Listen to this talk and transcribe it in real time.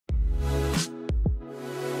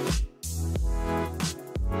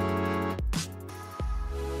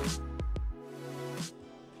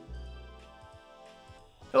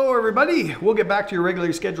everybody. We'll get back to your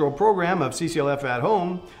regularly scheduled program of CCLF at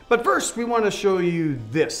Home. But first, we want to show you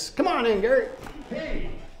this. Come on in, Gary.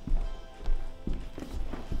 Hey.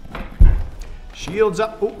 Shields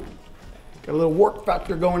up. Oh, got a little warp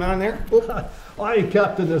factor going on there. Oh. Aye,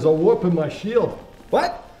 Captain, there's a warp in my shield.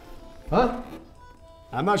 What? Huh?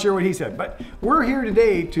 I'm not sure what he said, but we're here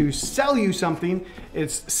today to sell you something.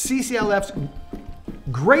 It's CCLF's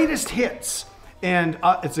greatest hits. And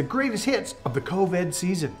it's the greatest hits of the COVID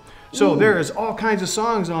season. So there is all kinds of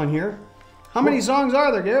songs on here. How many songs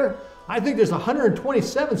are there, Gary? I think there's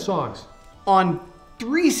 127 songs. On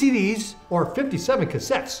 3 CDs. Or 57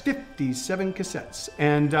 cassettes. 57 cassettes.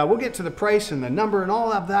 And we'll get to the price and the number and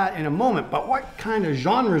all of that in a moment. But what kind of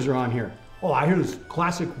genres are on here? Oh, I hear there's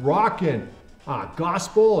classic rock and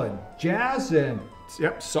gospel and jazz and...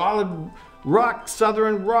 Yep, solid rock,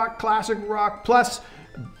 southern rock, classic rock, plus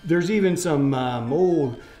there's even some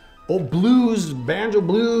old blues, banjo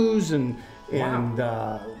blues, and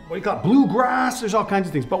what do you call it, bluegrass. There's all kinds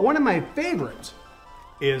of things. But one of my favorites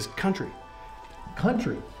is country.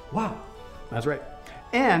 Country? Wow. That's right.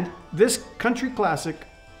 And this country classic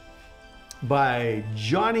by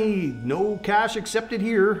Johnny No Cash Accepted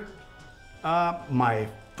Here, My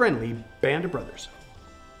Friendly Band of Brothers.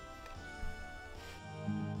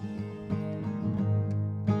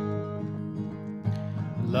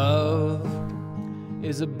 Love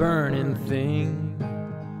is a burning thing,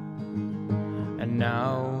 and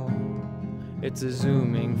now it's a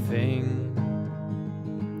zooming thing,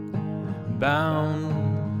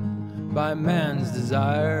 bound by man's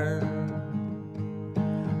desire.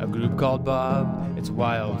 A group called Bob, it's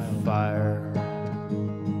wildfire.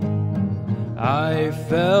 I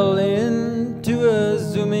fell into a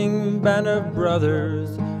zooming band of brothers,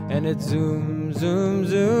 and it zoom, zoom,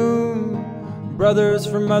 zoom. Brothers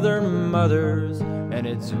from other mothers, and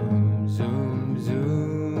it zoom, zoom,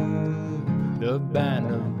 zoom. The band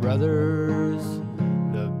of brothers,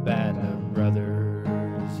 the band of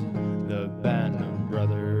brothers, the band of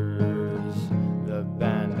brothers, the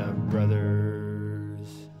band of brothers.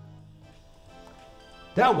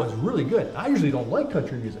 That was really good. I usually don't like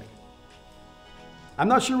country music. I'm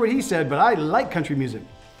not sure what he said, but I like country music.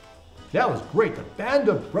 That was great. The Band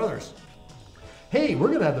of Brothers. Hey, we're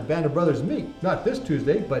going to have the Band of Brothers meet, not this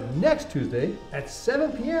Tuesday, but next Tuesday at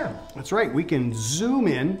 7 p.m. That's right. We can zoom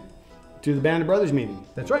in to the Band of Brothers meeting.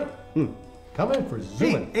 That's right. Come in for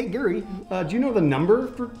zooming. Hey, Gary, do you know the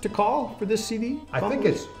number to call for this CD? I think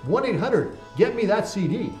it's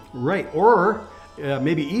 1-800-GET-ME-THAT-CD. Right. Or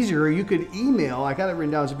maybe easier, you could email. I got it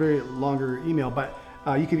written down. It's a very longer email, but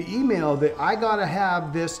you could email that I gotta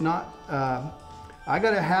have this, I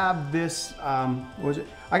gotta have this, what was it?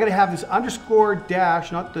 I gotta have this underscore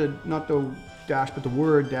dash, not the dash, but the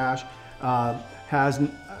word dash, not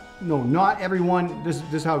everyone, this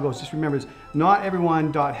is how it goes, just remember this, not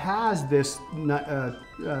everyone has this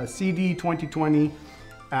CD 2020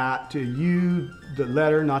 at you, the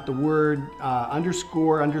letter, not the word,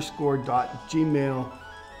 underscore dot gmail,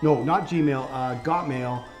 no, not Gmail,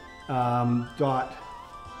 Gotmail,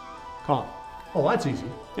 .com. Oh, that's easy.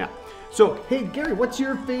 Yeah. So, hey, Gary, what's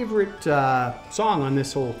your favorite song on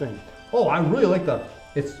this whole thing? Oh, I really like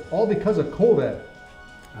It's All Because of COVID.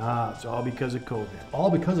 Ah, it's all because of COVID. All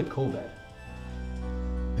because of COVID.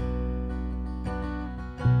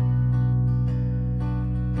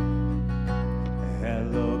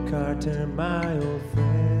 Hello, Carter, my old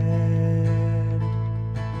friend.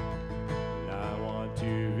 I want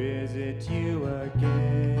to visit you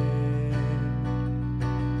again,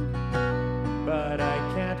 but I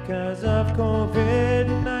can't 'cause of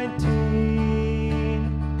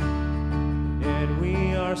COVID-19, and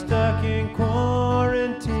we are stuck in quarantine.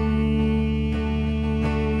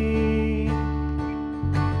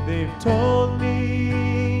 They've told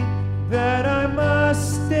me that I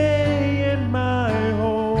must stay in my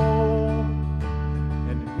home,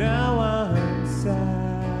 and now I'm sad.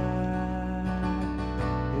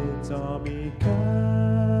 It's all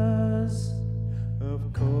because of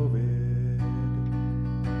COVID.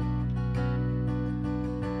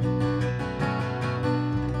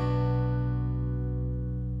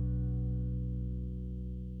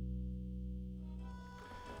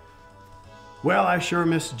 Well, I sure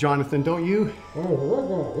miss Jonathan, don't you?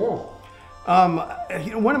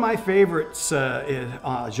 One of my favorites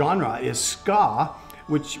genre is ska,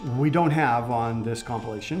 which we don't have on this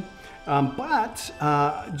compilation. But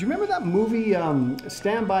do you remember that movie,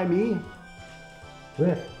 Stand By Me?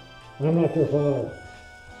 Yeah, I'm not sure.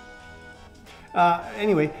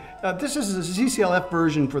 Anyway, this is a CCLF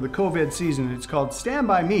version for the COVID season. It's called Stand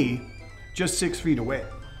By Me, Just 6 Feet Away.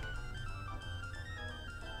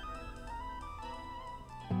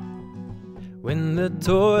 when the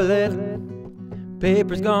toilet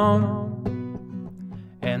paper's gone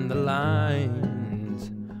and the lines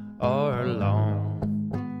are long,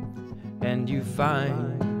 and you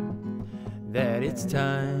find that it's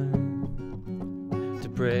time to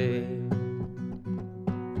pray.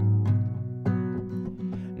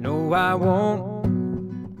 No, I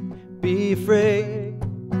won't be afraid.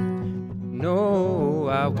 No,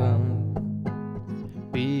 I won't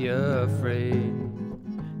be afraid,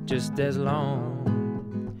 just as long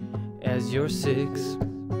as you're 6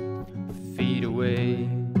 feet away.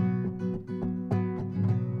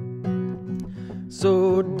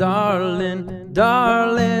 So darling,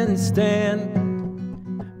 darling,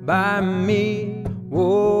 stand by me.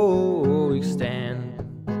 Whoa, stand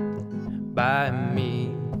by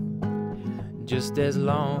me, just as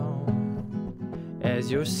long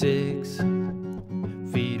as you're 6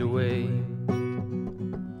 feet away.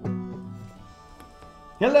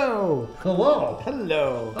 Hello. Hello.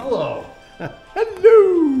 Hello. Hello.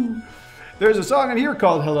 Hello. There's a song in here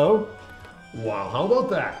called Hello. Wow, how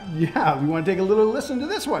about that? Yeah, we want to take a little listen to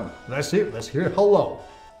this one. Let's hear Hello.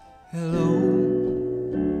 Hello,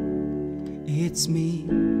 it's me.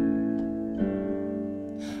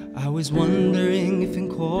 I was wondering if in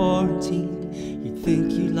quarantine you'd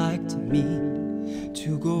think you'd like to meet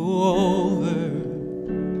to go over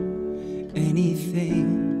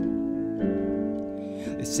anything.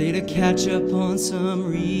 They say to catch up on some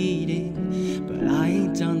reading, but I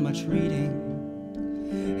ain't done much reading.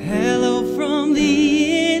 Hello from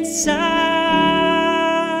the inside.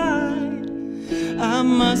 I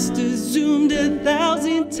must have zoomed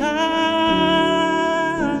 1,000 times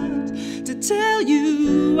to tell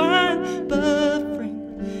you I'm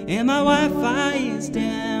buffering and my Wi-Fi is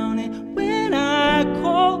down, and when I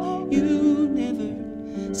call you never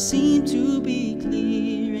seem to be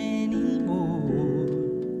clear anymore.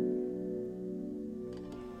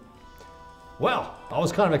 Well, I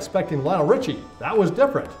was kind of expecting Lionel Richie. That was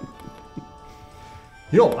different.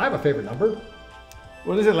 You know, I have a favorite number.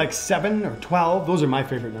 What is it, like 7 or 12? Those are my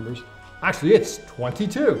favorite numbers. Actually, it's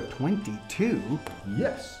 22. 22?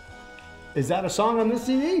 Yes, Is that a song on this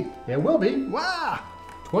CD? it will be Wow!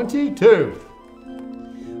 22.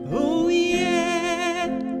 Oh yeah,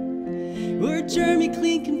 we're germy,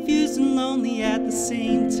 clean, confused, and lonely at the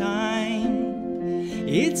same time.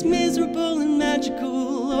 It's miserable and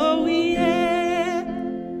magical, oh yeah.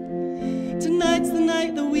 Tonight's the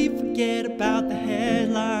night that we forget about the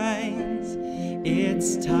headlines.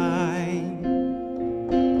 It's time.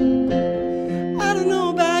 I don't know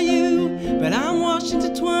about you, but I'm watching to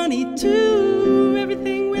 22.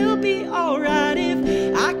 Everything will be alright if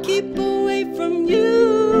I keep away from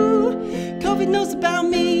you. COVID knows about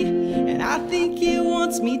me, and I think it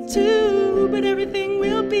wants me too. But everything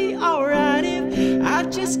will be alright if I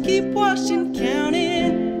just keep watching,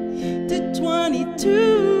 counting to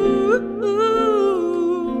 22.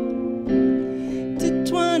 To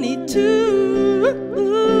 22.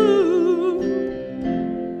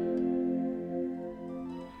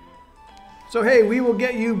 So hey, we will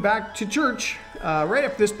get you back to church right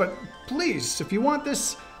after this, but please, if you want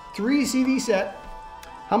this 3 CD set,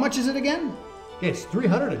 how much is it again? It's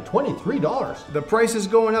 $323. The price is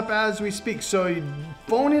going up as we speak, so you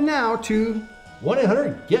phone in now to...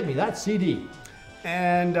 1-800-GET-ME-THAT-CD.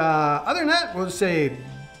 And other than that, we'll say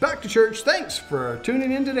back to church. Thanks for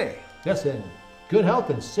tuning in today. Yes, and good health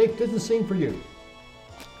and safe distancing for you.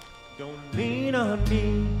 Don't lean on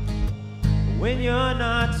me when you're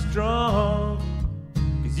not strong,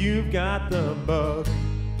 'cause you've got the bug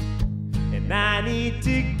and I need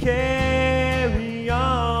to carry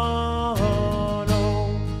on.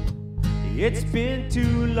 Oh, it's been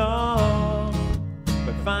too long,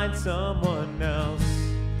 but find someone else,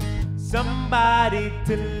 somebody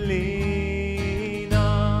to lean